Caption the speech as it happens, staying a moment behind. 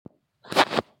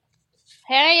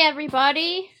Hey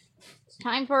everybody! It's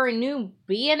time for a new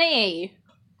B&E.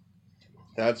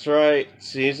 That's right,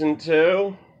 season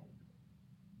 2,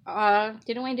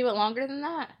 Didn't we do it longer than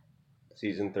that?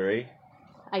 season 3,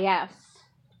 I guess.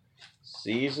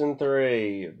 season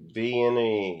 3,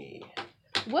 B&E,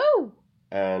 Woo!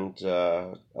 and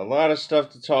a lot of stuff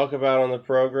to talk about on the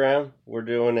program. We're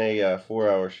doing a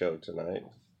 4-hour show tonight.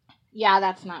 Yeah,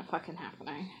 that's not fucking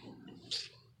happening.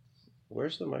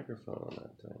 Where's the microphone on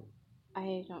that thing?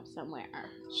 I don't somewhere.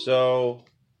 So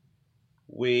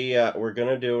we're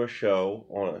gonna do a show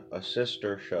on a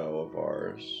sister show of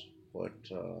ours, but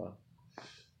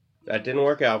that didn't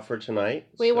work out for tonight.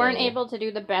 We weren't able to do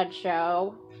the bed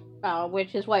show,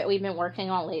 which is what we've been working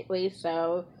on lately,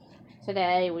 so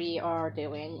today we are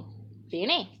doing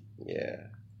B&E. Yeah.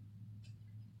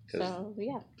 So,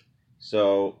 yeah.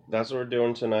 So that's what we're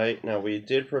doing tonight. Now, we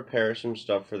did prepare some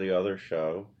stuff for the other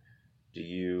show. Do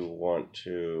you want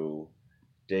to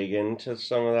dig into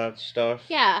some of that stuff?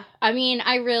 Yeah, I mean,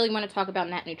 I really want to talk about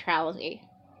net neutrality.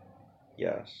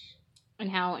 Yes.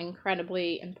 And how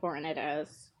incredibly important it is.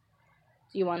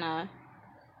 Do you want to...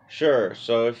 Sure.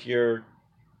 So if you're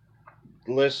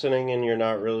listening and you're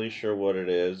not really sure what it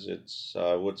is, it's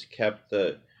what's kept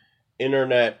the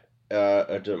internet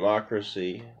a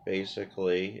democracy,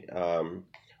 basically.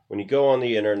 When you go on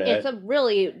the internet,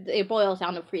 it boils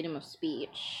down to freedom of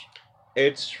speech.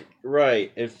 It's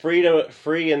right. Free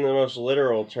in the most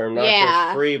literal term, not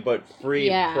just free, but free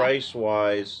price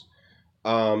wise.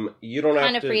 You don't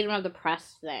have to freedom of the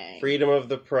press thing. Freedom of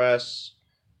the press.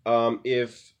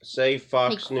 If say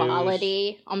Fox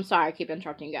Equality. News. I'm sorry, I keep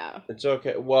interrupting. Go. It's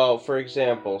okay. Well, for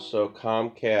example, so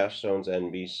Comcast owns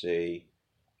NBC.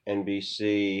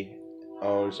 NBC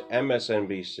owns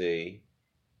MSNBC.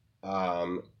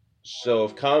 So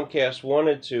if Comcast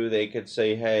wanted to, they could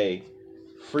say, "Hey,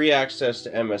 free access to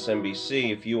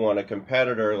MSNBC if you want a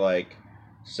competitor like,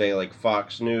 say, like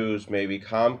Fox News, maybe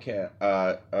Comcast,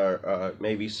 or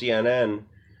maybe CNN.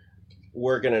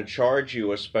 We're gonna charge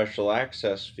you a special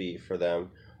access fee for them,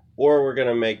 or we're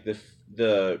gonna make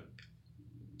the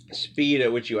speed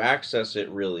at which you access it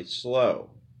really slow."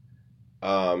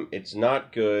 It's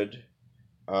not good.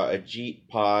 Ajit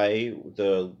Pai,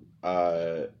 the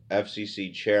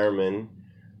FCC chairman,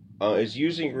 is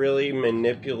using really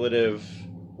manipulative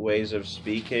ways of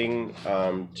speaking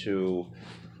to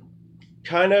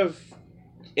kind of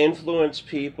influence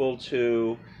people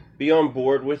to be on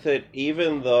board with it,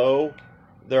 even though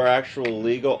their actual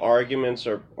legal arguments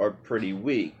are pretty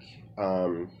weak.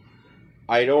 I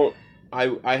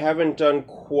haven't done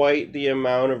quite the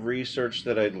amount of research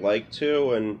that I'd like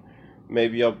to, and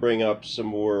maybe I'll bring up some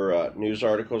more news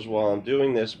articles while I'm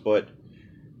doing this, but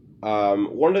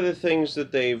one of the things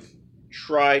that they've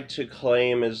tried to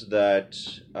claim is that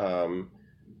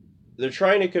they're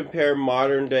trying to compare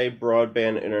modern day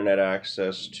broadband internet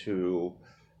access to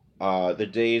the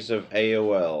days of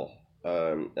AOL.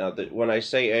 Now, when I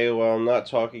say AOL, I'm not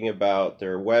talking about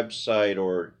their website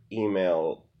or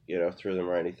email, through them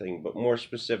or anything, but more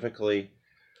specifically,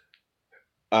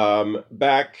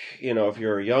 back, if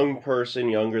you're a young person,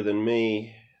 younger than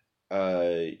me,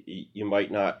 you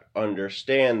might not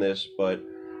understand this, but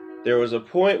there was a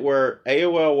point where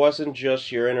AOL wasn't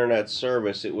just your internet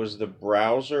service, it was the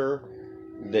browser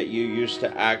that you used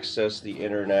to access the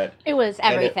internet. It was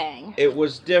everything. It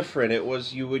was different. It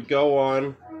was, you would go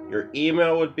on, your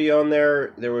email would be on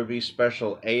there would be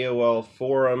special AOL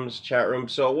forums, chat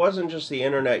rooms, so it wasn't just the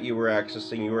internet you were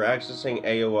accessing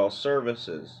AOL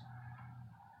services.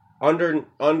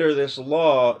 Under this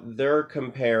law, they're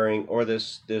comparing, or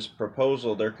this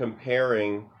proposal, they're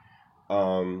comparing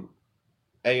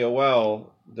AOL,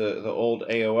 the old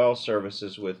AOL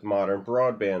services with modern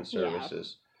broadband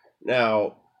services. Yeah.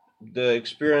 Now, the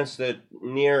experience that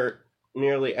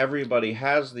nearly everybody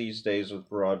has these days with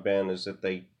broadband is that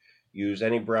they use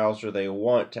any browser they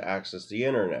want to access the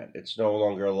internet. It's no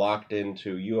longer locked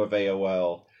into, you have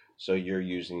AOL, so you're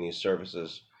using these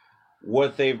services.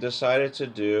 What they've decided to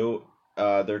do,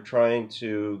 they're trying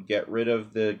to get rid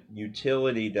of the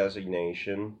utility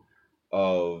designation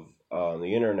of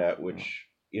the internet, which,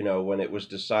 when it was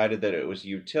decided that it was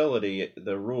utility,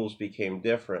 the rules became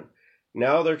different.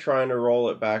 Now they're trying to roll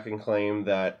it back and claim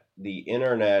that the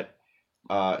internet,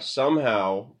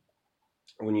 somehow,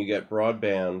 when you get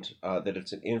broadband, that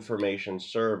it's an information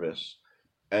service.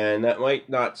 And that might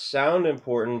not sound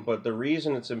important, but the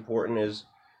reason it's important is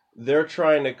they're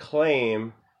trying to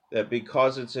claim that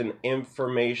because it's an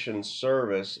information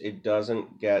service, it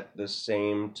doesn't get the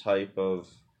same type of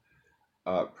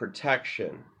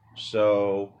protection.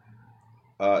 So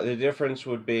The difference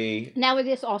would be... Now, would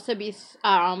this also be,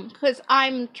 because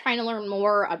I'm trying to learn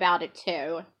more about it,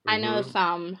 too. I know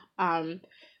some,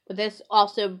 would this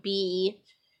also be,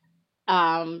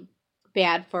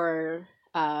 bad for,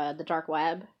 the dark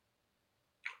web?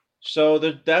 So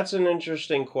that's an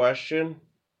interesting question.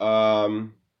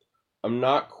 I'm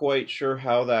not quite sure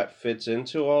how that fits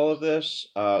into all of this.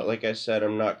 Like I said,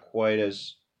 I'm not quite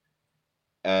as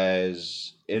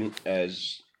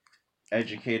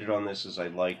educated on this as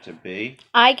I'd like to be.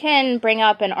 I can bring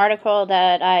up an article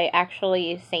that I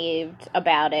actually saved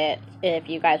about it, if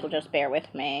you guys will just bear with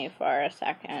me for a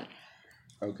second.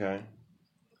 Okay.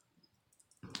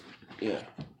 Yeah.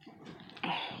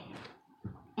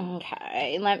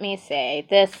 Okay, let me see.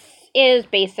 This is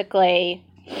basically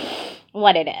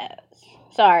what it is.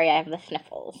 Sorry, I have the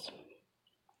sniffles.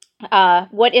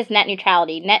 What is net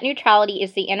neutrality? Net neutrality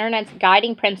is the internet's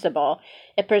guiding principle.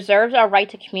 It preserves our right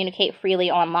to communicate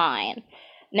freely online.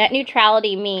 Net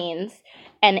neutrality means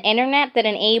an internet that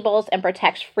enables and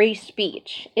protects free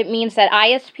speech. It means that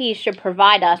ISPs should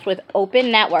provide us with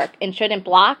open network and shouldn't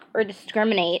block or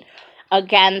discriminate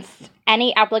against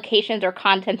any applications or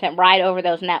content that ride over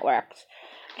those networks.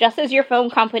 Just as your phone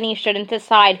company shouldn't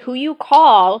decide who you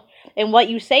call and what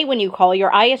you say when you call,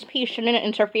 your ISP shouldn't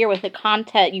interfere with the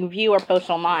content you view or post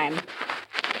online.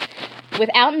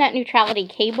 Without net neutrality,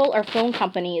 cable or phone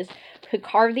companies could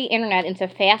carve the internet into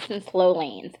fast and slow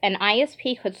lanes. An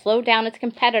ISP could slow down its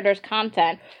competitors'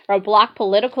 content or block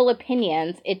political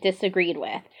opinions it disagreed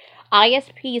with.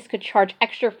 ISPs could charge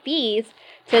extra fees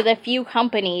to the few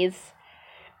companies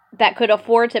that could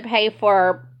afford to pay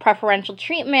for preferential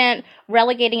treatment,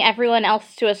 relegating everyone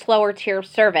else to a slower tier of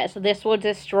service. This would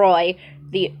destroy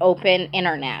the open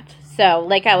internet. So,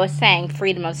 like I was saying,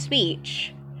 freedom of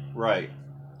speech. Right.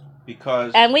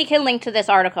 Because... And we can link to this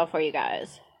article for you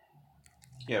guys.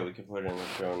 Yeah, we can put it in the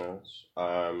show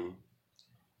notes.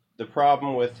 The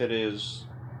problem with it is,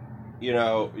 you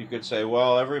know, you could say,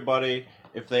 well, everybody,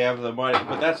 if they have the money...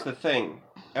 But that's the thing.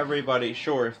 Everybody,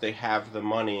 sure, if they have the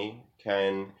money,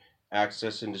 can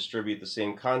access and distribute the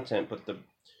same content, but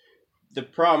the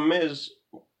problem is,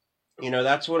 you know,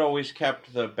 that's what always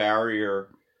kept the barrier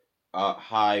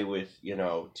high with, you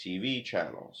know, TV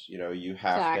channels. You know, you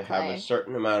have to have a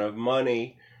certain amount of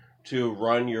money to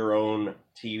run your own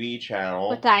TV channel.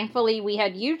 But thankfully we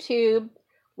had YouTube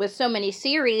with so many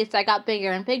series that got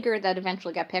bigger and bigger that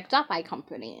eventually got picked up by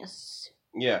companies.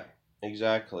 Yeah,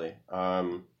 exactly.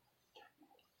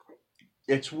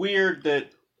 It's weird that,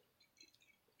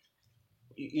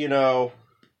 you know,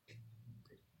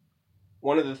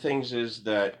 one of the things is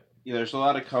that, you know, there's a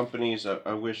lot of companies,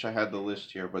 I wish I had the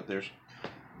list here, but there's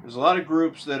a lot of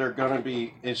groups that are going to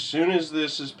be, as soon as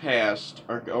this is passed,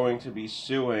 are going to be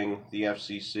suing the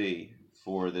FCC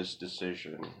for this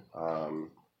decision.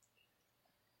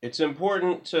 It's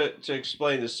important to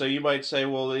explain this. So you might say,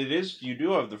 well, you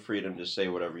do have the freedom to say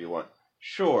whatever you want.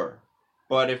 Sure,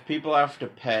 but if people have to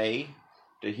pay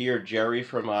to hear Jerry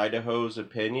from Idaho's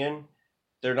opinion,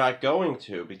 they're not going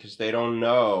to, because they don't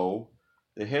know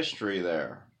the history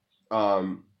there.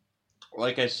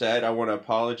 Like I said, I want to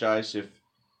apologize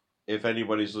if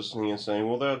anybody's listening and saying,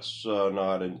 well, that's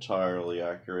not entirely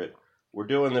accurate. We're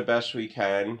doing the best we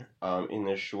can in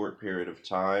this short period of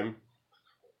time.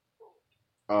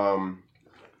 And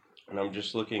I'm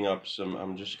just looking up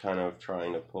I'm just kind of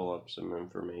trying to pull up some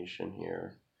information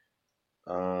here.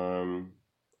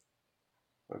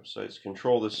 Websites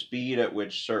control the speed at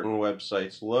which certain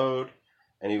websites load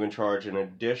and even charge an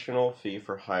additional fee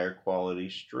for higher quality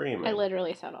streaming. I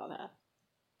literally said all that.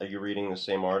 Are you reading the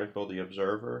same article, The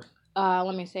Observer?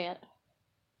 Let me see it.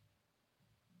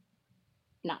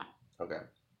 No. Okay.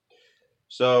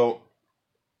 So,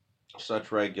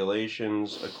 such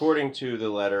regulations, according to the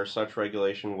letter, such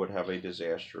regulation would have a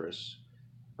disastrous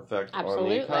effect on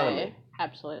the economy.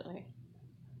 Absolutely.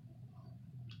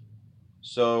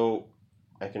 So,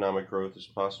 economic growth is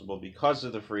possible because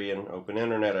of the free and open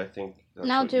internet. I think that's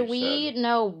now, what do we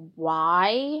know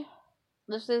why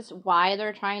why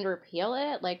they're trying to repeal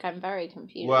it? Like, I'm very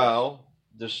confused. Well,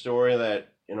 the story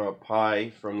that, you know, Pi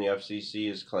from the FCC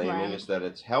is claiming is that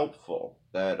it's helpful,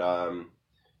 that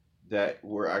that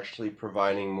we're actually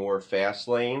providing more fast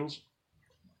lanes.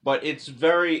 But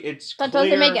that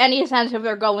doesn't make any sense if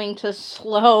they're going to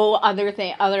slow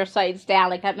other sites down.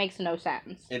 Like, that makes no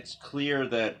sense. It's clear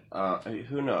that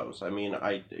who knows? I mean,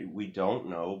 we don't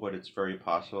know, but it's very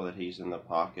possible that he's in the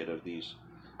pocket of these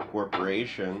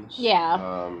corporations.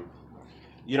 Yeah.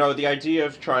 You know, the idea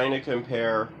of trying to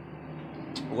compare,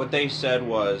 what they said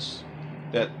was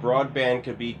that broadband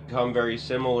could become very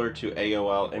similar to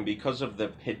AOL, and because of the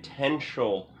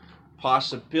potential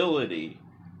possibility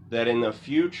that in the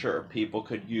future people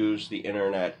could use the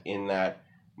internet in that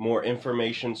more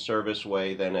information service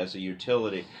way than as a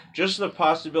utility. Just the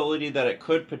possibility that it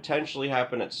could potentially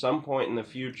happen at some point in the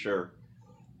future,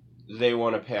 they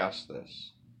want to pass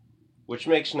this. Which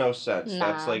makes no sense.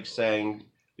 Nah. That's like saying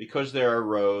because there are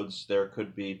roads, there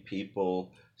could be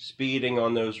people speeding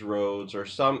on those roads or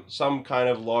some kind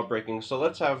of law breaking. So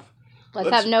let's have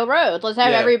no roads. Let's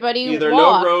have everybody either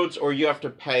walk. no roads or you have to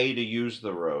pay to use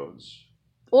the roads.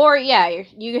 Or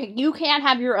you can't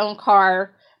have your own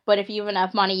car, but if you have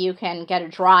enough money, you can get a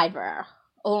driver.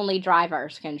 Only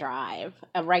drivers can drive.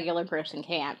 A regular person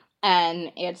can't,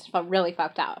 and it's really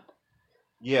fucked up.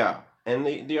 Yeah, and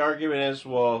the argument is,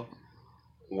 well,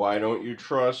 why don't you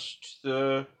trust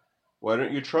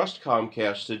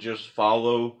Comcast to just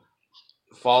follow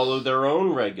their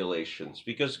own regulations?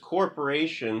 Because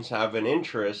corporations have an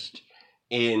interest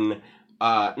in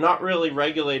not really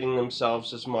regulating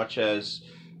themselves as much as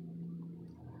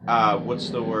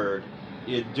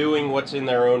doing what's in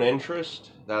their own interest.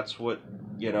 That's what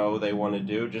they want to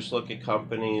do. Just look at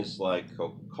companies like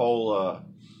Coca-Cola.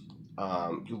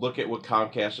 You look at what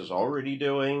Comcast is already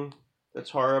doing. That's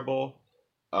horrible.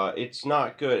 It's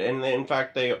not good. And in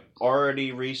fact, they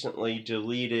already recently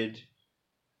deleted.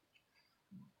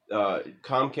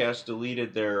 Comcast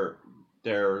deleted their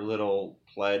little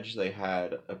pledge they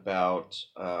had about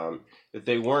that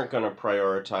they weren't going to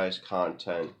prioritize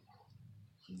content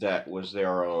that was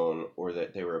their own or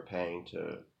that they were paying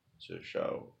to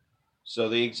show. So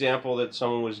the example that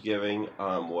someone was giving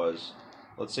was,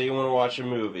 let's say you want to watch a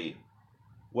movie.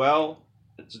 Well,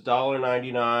 it's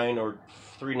 $1.99 or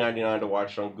 $3.99 to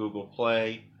watch it on Google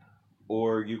Play,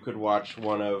 or you could watch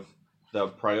one of the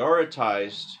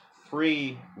prioritized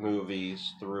free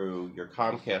movies through your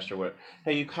Comcast or whatever.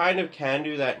 Now, you kind of can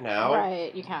do that now.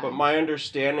 Right, you can. But my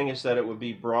understanding is that it would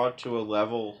be brought to a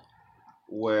level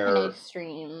where...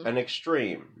 An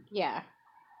extreme. Yeah.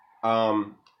 I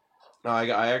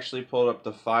actually pulled up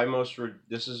the 5 most...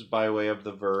 this is by way of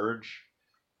The Verge.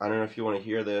 I don't know if you want to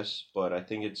hear this, but I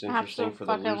think it's interesting for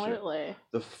the loser.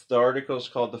 The article is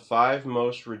called The 5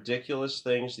 Most Ridiculous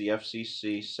Things the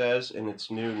FCC Says in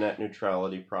Its New Net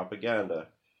Neutrality Propaganda.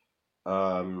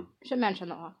 Should mention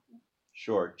that.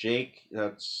 Sure.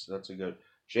 That's a good...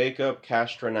 Jacob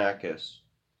Kastranakis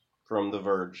from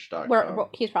TheVerge.com.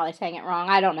 He's probably saying it wrong.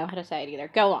 I don't know how to say it either.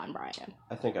 Go on, Brian.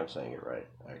 I think I'm saying it right,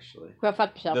 actually. Go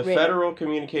fuck yourself. The Federal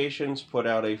Communications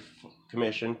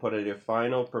Commission put out a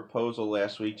final proposal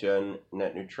last week to end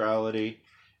net neutrality.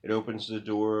 It opens the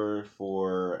door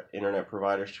for internet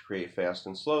providers to create fast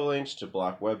and slow links, to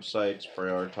block websites,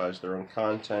 prioritize their own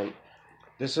content.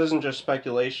 This isn't just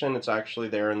speculation, it's actually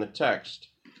there in the text.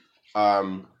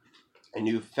 A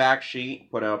new fact sheet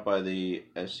put out by the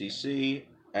FCC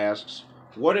asks,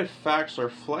 what if facts are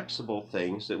flexible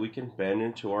things that we can bend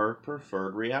into our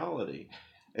preferred reality?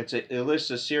 It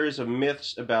lists a series of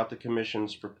myths about the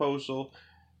Commission's proposal,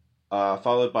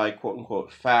 followed by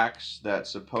quote-unquote facts that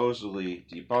supposedly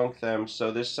debunk them.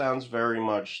 So this sounds very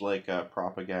much like a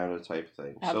propaganda type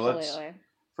thing. Absolutely. So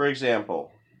for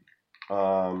example,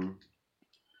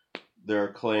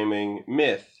 they're claiming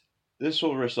myth. This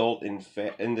will result in,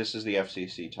 and this is the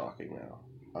FCC talking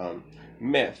now.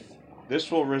 Myth. This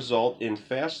will result in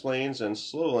fast lanes and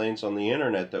slow lanes on the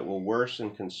internet that will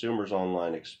worsen consumers'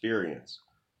 online experience.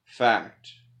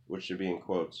 Fact, which should be in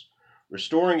quotes.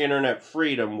 Restoring internet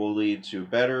freedom will lead to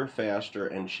better, faster,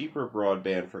 and cheaper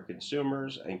broadband for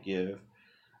consumers and give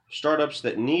startups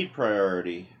that need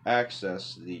priority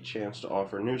access the chance to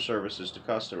offer new services to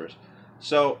customers.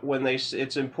 So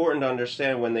it's important to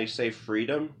understand when they say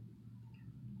freedom,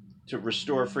 to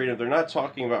restore freedom, they're not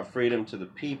talking about freedom to the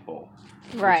people.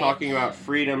 Right. They're talking about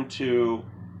freedom to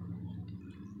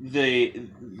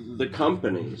the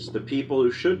companies, the people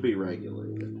who should be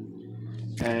regulated.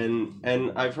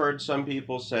 And I've heard some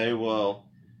people say, well,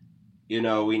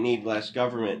 we need less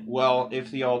government. Well,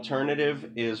 if the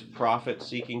alternative is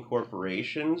profit-seeking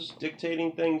corporations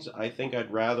dictating things, I think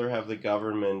I'd rather have the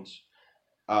government,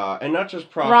 and not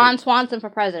just profit. Ron Swanson for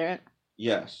president.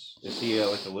 Yes. Is he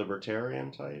like a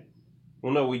libertarian type?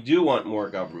 Well, no, we do want more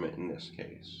government in this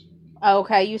case.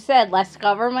 Okay, you said less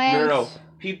government? No.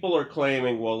 People are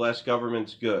claiming, well, less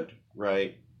government's good,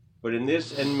 right? But in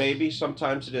this, and maybe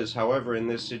sometimes it is, however, in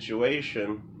this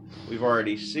situation, we've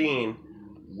already seen,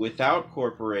 without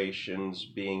corporations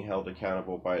being held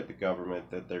accountable by the government,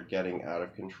 that they're getting out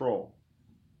of control.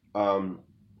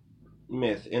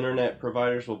 Myth. Internet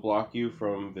providers will block you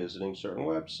from visiting certain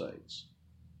websites.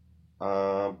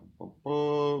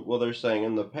 Well, they're saying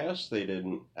in the past they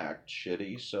didn't act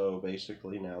shitty, so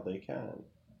basically now they can.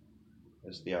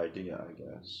 Is the idea, I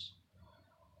guess.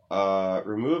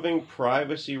 Removing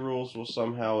privacy rules will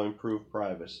somehow improve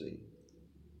privacy.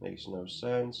 Makes no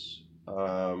sense.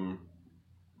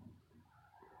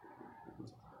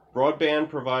 Broadband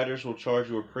providers will charge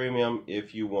you a premium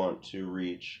if you want to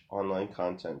reach online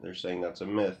content. They're saying that's a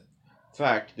myth. In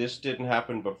fact, this didn't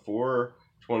happen before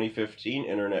 2015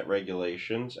 internet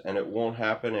regulations, and it won't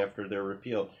happen after they're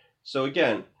repealed. So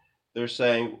again, they're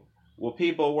saying, well,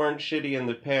 people weren't shitty in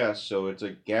the past, so it's a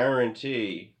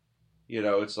guarantee.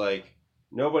 It's like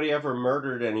nobody ever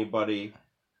murdered anybody.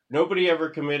 Nobody ever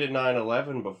committed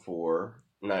 9/11 before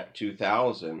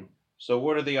 2000. So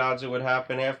what are the odds it would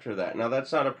happen after that? Now,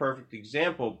 that's not a perfect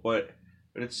example, but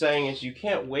what it's saying is you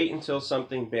can't wait until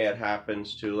something bad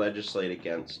happens to legislate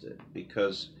against it.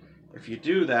 Because if you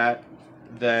do that,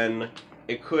 then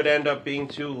it could end up being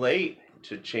too late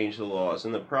to change the laws.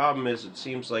 And the problem is it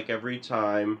seems like every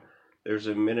time there's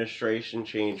administration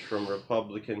change from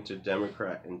Republican to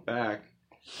Democrat and back,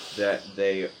 that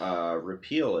they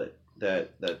repeal it,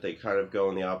 that they kind of go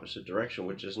in the opposite direction,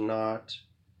 which is not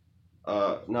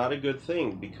a good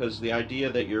thing, because the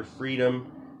idea that your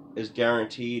freedom is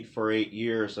guaranteed for 8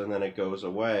 years and then it goes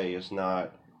away is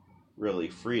not really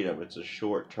freedom. It's a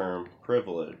short-term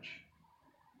privilege.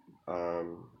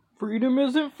 Freedom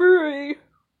isn't free.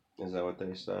 Is that what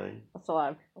they say? That's a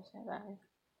lot of people say that.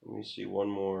 Let me see one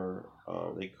more.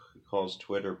 They calls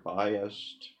Twitter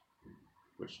biased,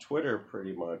 which Twitter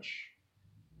pretty much.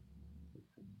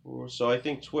 So I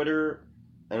think Twitter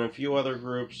and a few other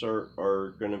groups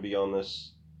are going to be on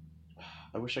this.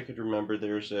 I wish I could remember.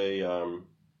 There's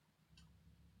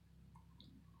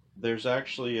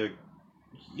actually a,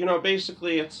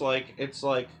 basically it's like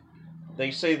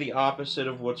they say the opposite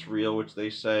of what's real, which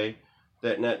they say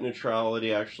that net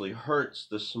neutrality actually hurts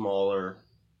the smaller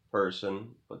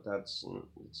person, but it's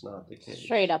not the case.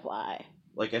 Straight up lie.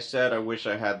 Like I said, I wish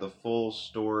I had the full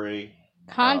story.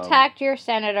 Contact your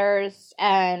senators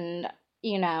and,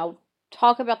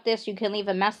 talk about this. You can leave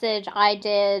a message. I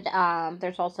did.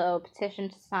 There's also a petition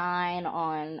to sign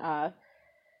on,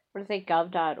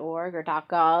 gov.org or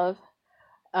 .gov.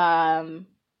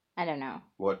 I don't know.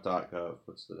 What .gov?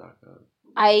 What's the .gov?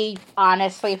 I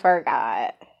honestly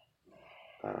forgot.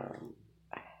 I'm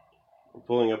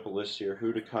pulling up a list here.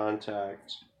 Who to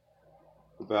contact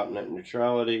about net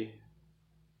neutrality.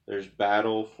 There's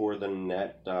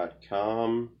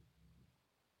battleforthenet.com.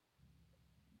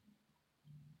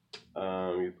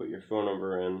 You put your phone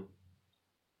number in.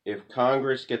 If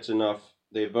Congress gets enough,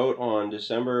 they vote on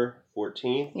December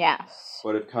 14th. Yes.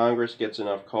 But if Congress gets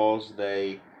enough calls,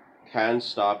 they can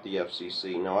stop the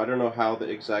FCC. Now, I don't know how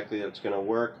exactly that's going to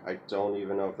work. I don't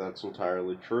even know if that's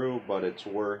entirely true, but it's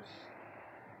worth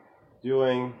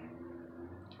doing.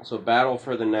 So Battle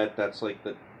for the Net, that's like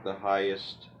the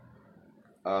highest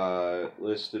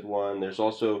listed one. There's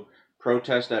also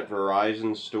protest at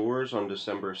Verizon stores on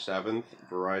December 7th,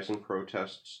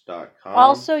 verizonprotests.com.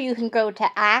 Also, you can go to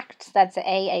ACT, that's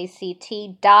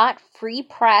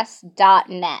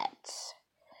AACT.freepress.net.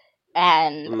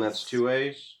 And that's 2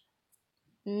 A's?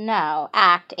 No,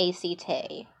 ACT, ACT.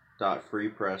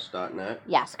 .freepress.net?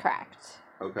 Yes, correct.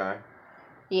 Okay.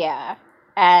 Yeah,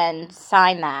 and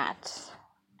sign that.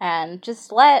 And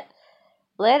just let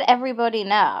everybody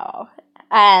know.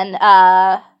 And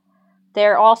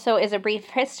there also is a brief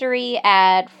history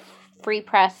at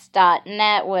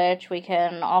freepress.net, which we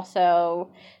can also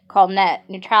call net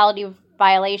neutrality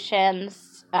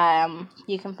violations.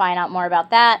 You can find out more about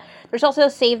that. There's also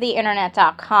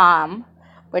savetheinternet.com,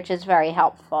 which is very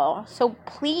helpful. So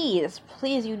please,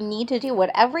 you need to do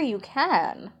whatever you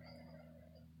can.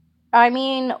 I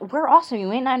mean, we're awesome. You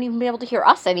may not even be able to hear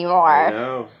us anymore. I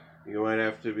know. You might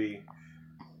have to be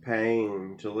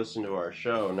paying to listen to our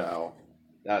show now.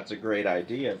 That's a great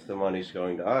idea if the money's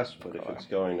going to us, but if it's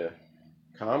going to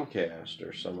Comcast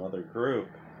or some other group,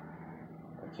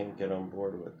 I can't get on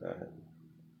board with that.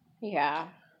 Yeah.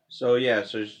 So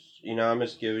I'm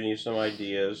just giving you some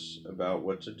ideas about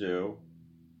what to do.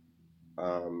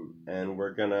 And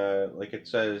we're gonna, like it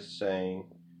says, saying,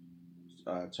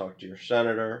 talk to your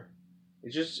senator.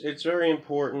 It's very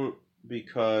important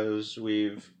because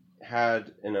we've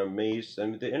had an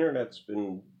amazing, the internet's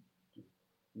been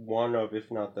one of,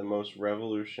 if not the most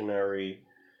revolutionary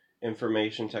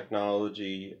information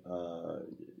technology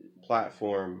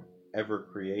platform ever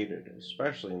created,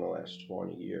 especially in the last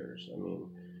 20 years. I mean,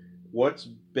 what's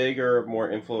bigger,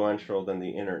 more influential than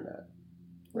the internet?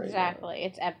 Right exactly. Now?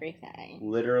 It's everything.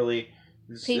 Literally.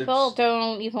 People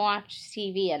don't even watch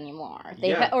TV anymore.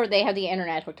 They have the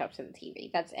internet hooked up to the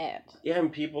TV. That's it. Yeah,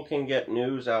 and people can get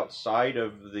news outside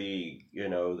of the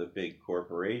big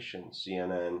corporations,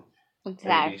 CNN,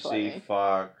 exactly. NBC,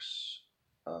 Fox,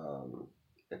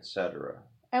 etc.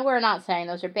 And we're not saying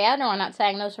those are bad, and we're not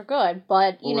saying those are good,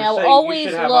 but We're saying always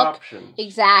you should have look options.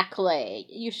 exactly.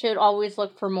 You should always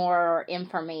look for more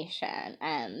information,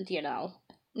 and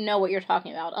know what you're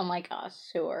talking about. Unlike us,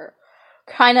 who are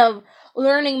kind of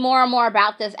learning more and more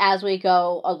about this as we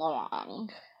go along.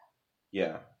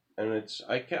 Yeah, and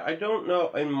I don't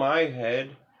know. In my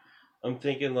head, I'm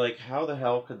thinking like, how the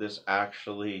hell could this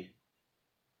actually?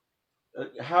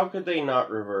 How could they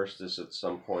not reverse this at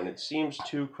some point? It seems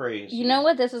too crazy. You know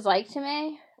what this is like to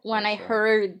me? When I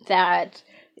heard that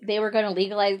they were going to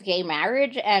legalize gay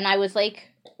marriage, and I was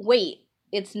like, wait,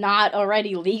 it's not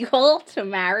already legal to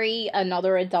marry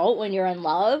another adult when you're in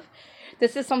love?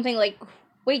 This is something like,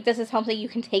 wait, this is something you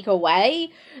can take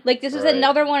away? Like, this is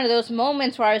another one of those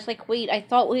moments where I was like, wait, I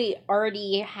thought we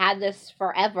already had this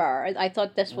forever. I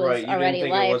thought this was right. You already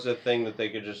didn't think it was a thing that they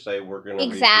could just say, we're going to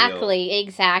Exactly.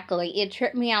 It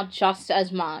tripped me out just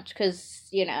as much because,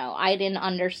 I didn't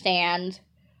understand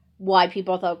why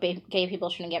people thought gay people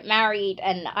shouldn't get married,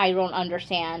 and I don't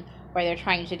understand why they're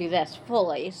trying to do this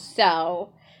fully.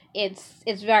 So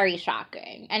it's very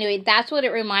shocking. Anyway, that's what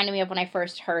it reminded me of when I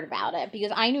first heard about it,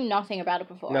 because I knew nothing about it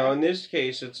before. Now, in this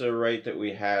case, it's a right that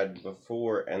we had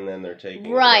before, and then they're taking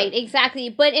it right, exactly.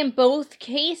 But in both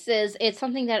cases, it's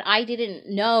something that I didn't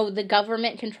know the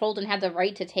government controlled and had the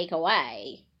right to take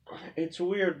away. It's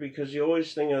weird because you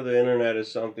always think of the internet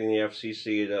as something the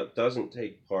FCC doesn't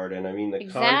take part in. I mean,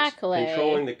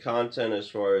 controlling the content as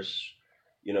far as,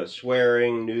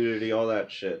 swearing, nudity, all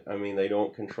that shit. I mean, they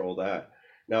don't control that.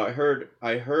 Now,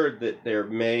 I heard that there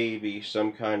may be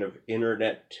some kind of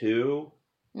internet too,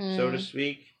 so to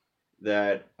speak,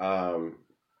 that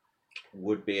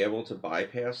would be able to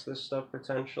bypass this stuff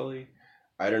potentially.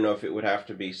 I don't know if it would have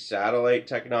to be satellite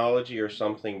technology or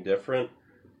something different.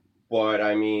 But,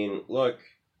 I mean, look,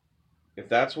 if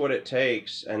that's what it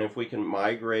takes, and if we can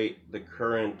migrate the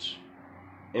current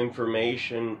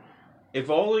information, if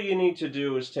all you need to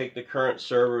do is take the current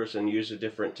servers and use a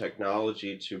different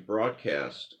technology to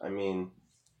broadcast, I mean,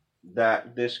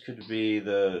 that this could be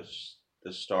the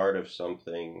start of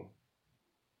something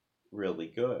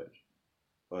really good.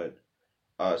 But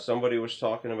somebody was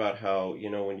talking about how,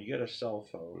 when you get a cell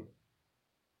phone,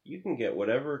 you can get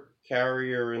whatever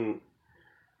carrier in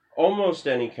almost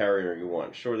any carrier you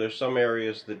want. Sure, there's some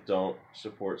areas that don't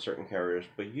support certain carriers,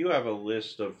 but you have a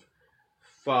list of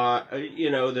five,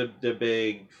 the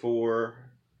big four: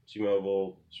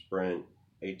 T-Mobile, Sprint,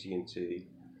 AT&T,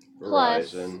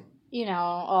 Verizon. Plus,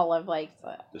 all of like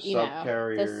the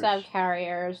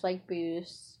subcarriers like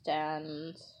Boost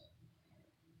and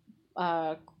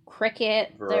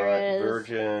Cricket. There is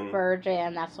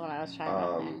Virgin. That's the one I was trying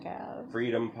to think of.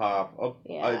 Freedom Pop.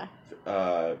 Yeah.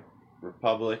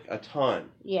 Republic, a ton.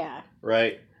 Yeah.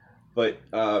 Right? But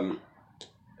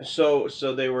so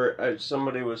they were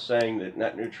somebody was saying that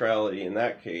net neutrality in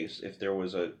that case, if there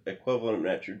was a equivalent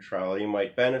net neutrality,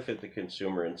 might benefit the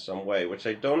consumer in some way, which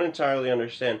I don't entirely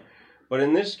understand. But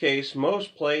in this case,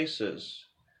 there's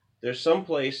some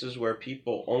places where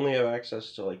people only have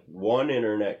access to like one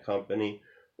internet company,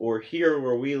 or here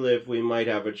where we live, we might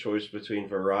have a choice between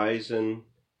Verizon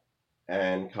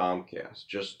and Comcast,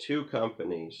 just two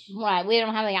companies. Right, we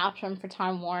don't have the option for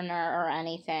Time Warner or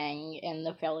anything in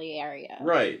the Philly area.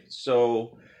 Right,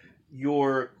 so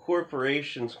your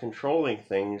corporations controlling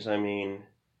things, I mean,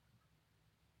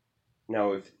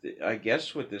 now I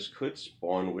guess what this could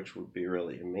spawn, which would be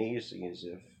really amazing, is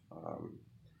if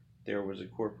there was a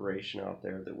corporation out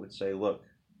there that would say, look,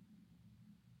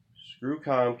 screw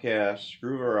Comcast,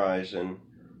 screw Verizon,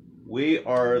 we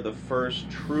are the first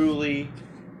truly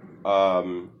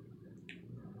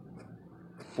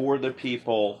for the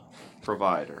people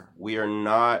provider. We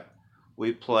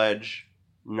pledge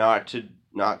not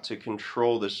to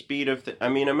control the speed of I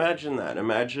mean, imagine that.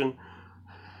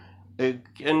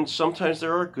 And sometimes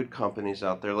there are good companies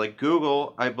out there. Like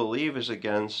Google, I believe, is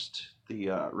against the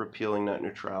repealing net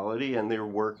neutrality, and they're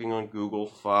working on Google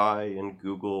Fi and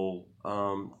Google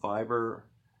Fiber.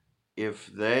 If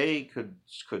they could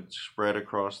spread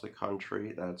across the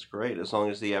country, that's great. As long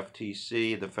as the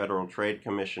FTC, the Federal Trade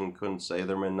Commission, couldn't say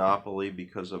they're monopoly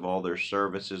because of all their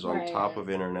services on top of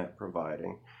internet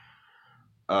providing.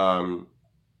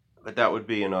 But that would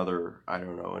be another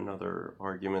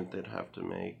argument they'd have to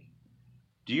make.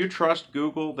 Do you trust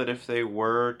Google that if they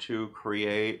were to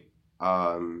create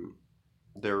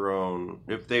their own,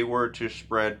 if they were to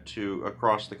spread to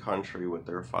across the country with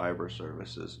their fiber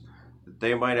services, that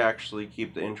they might actually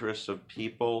keep the interests of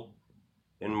people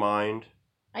in mind?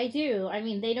 I do. I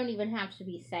mean, they don't even have to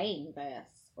be saying this.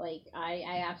 Like,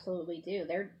 I absolutely do.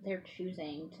 They're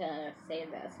choosing to say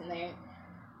this, and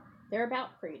They're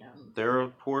about freedom. They're a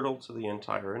portal to the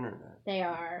entire internet. They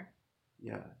are.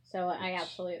 Yeah. So I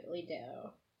absolutely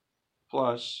do.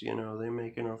 Plus, they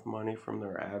make enough money from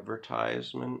their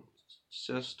advertisement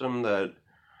system that,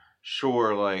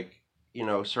 sure, like,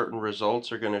 certain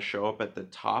results are going to show up at the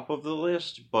top of the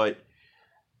list, but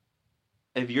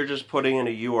if you're just putting in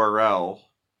a URL,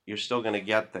 you're still going to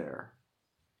get there.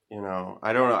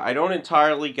 I don't know. I don't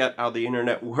entirely get how the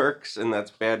internet works, and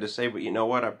that's bad to say, but you know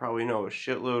what? I probably know a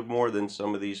shitload more than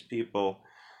some of these people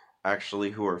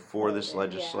actually who are for this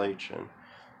legislation.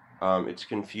 Yeah. It's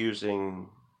confusing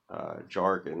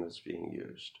jargon that's being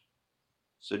used.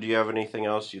 So do you have anything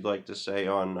else you'd like to say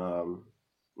on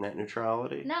net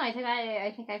neutrality? No, I think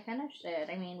I finished it.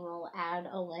 I mean, we'll add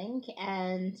a link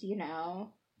and,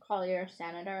 call your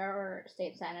senator or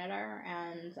state senator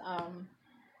and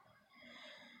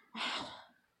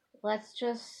let's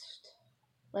just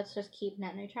keep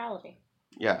net neutrality.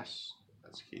 Yes,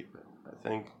 let's keep it. I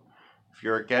think if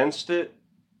you're against it,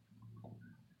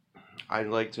 I'd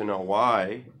like to know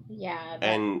why. Yeah,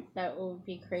 that would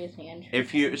be crazy interesting.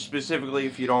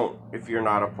 If you're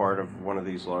not a part of one of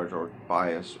these large or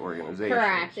bias organizations.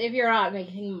 Correct. If you're not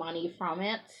making money from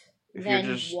it,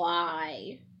 then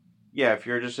why? Yeah, if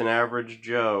you're just an average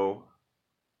Joe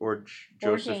or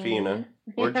Josephina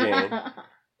or Jane.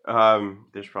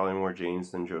 There's probably more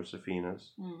Janes than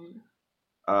Josephinas.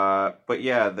 But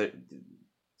yeah,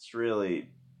 it's really,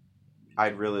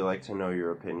 I'd really like to know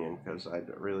your opinion because I'd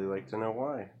really like to know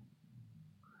why.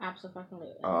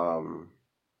 Absolutely.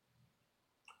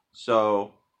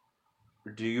 So,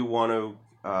 do you want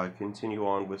to continue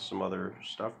on with some other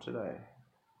stuff today?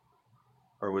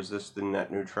 Or was this the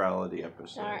net neutrality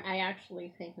episode? I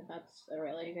actually think that's a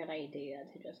really good idea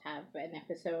to just have an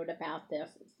episode about this.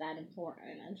 It's that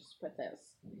important, and just put this.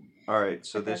 All right,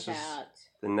 so this is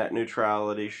the net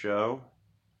neutrality show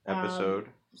episode.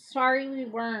 Sorry we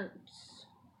weren't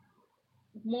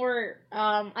more.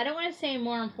 I don't want to say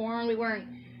more informed. We weren't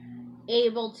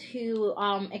able to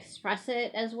express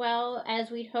it as well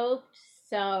as we'd hoped.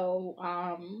 So,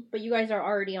 but you guys are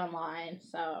already online,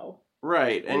 so.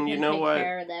 Right, and you know what?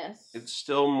 Care of this. It's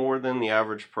still more than the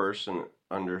average person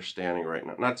understanding right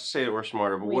now. Not to say that we're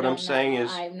smarter, but what I'm saying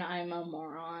is... I'm a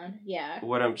moron, yeah.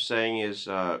 What I'm saying is,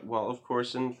 well, of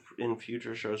course, in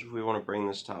future shows, if we want to bring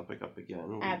this topic up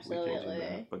again, absolutely. We can do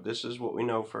that. But this is what we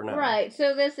know for now. Right,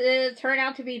 so this turned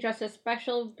out to be just a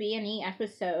special B&E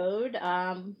episode,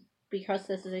 because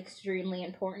this is extremely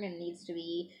important and needs to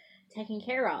be taken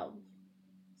care of.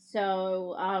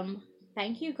 So,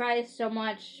 thank you guys so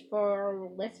much for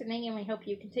listening, and we hope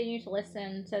you continue to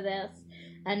listen to this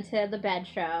and to the Bed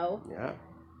Show. Yeah.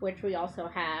 Which we also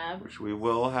have. Which we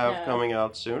will have coming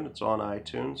out soon. It's on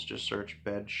iTunes. Just search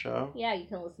Bed Show. Yeah, you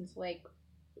can listen to,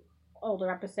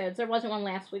 older episodes. There wasn't one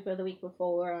last week or the week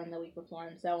before and the week before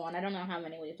and so on. I don't know how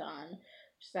many we've done.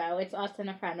 So, it's us and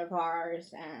a friend of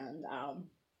ours, and,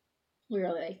 we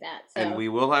really like that. So. And we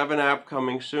will have an app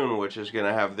coming soon, which is going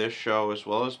to have this show as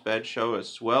well as Bed Show,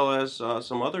 as well as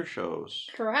some other shows.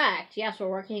 Correct. Yes, we're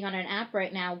working on an app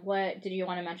right now. What did you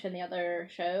want to mention? The other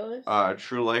shows?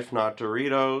 True Life Not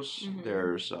Doritos. Mm-hmm.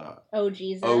 There's Oh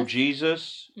Jesus. Oh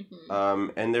Jesus. Mm-hmm.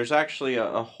 And there's actually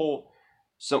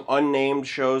some unnamed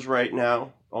shows right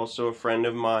now. Also, a friend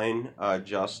of mine,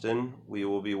 Justin. We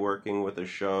will be working with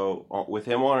with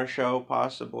him on a show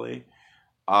possibly.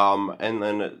 And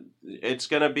then it's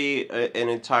going to be an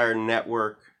entire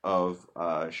network of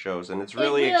shows, and it's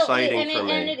really exciting for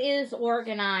me. And it is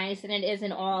organized, and it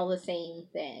isn't all the same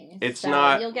thing. It's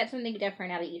not. You'll get something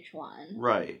different out of each one.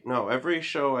 Right. No, every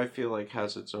show I feel like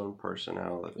has its own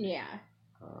personality. Yeah.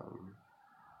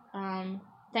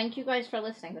 Thank you guys for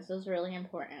listening. This is really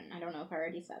important. I don't know if I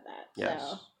already said that. Yes.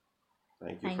 So.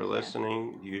 Thank you for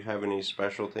listening. Do you have any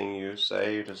special thing you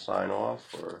say to sign off?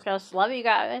 Or? Just love you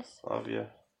guys. Love you.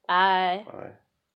 Bye. Bye.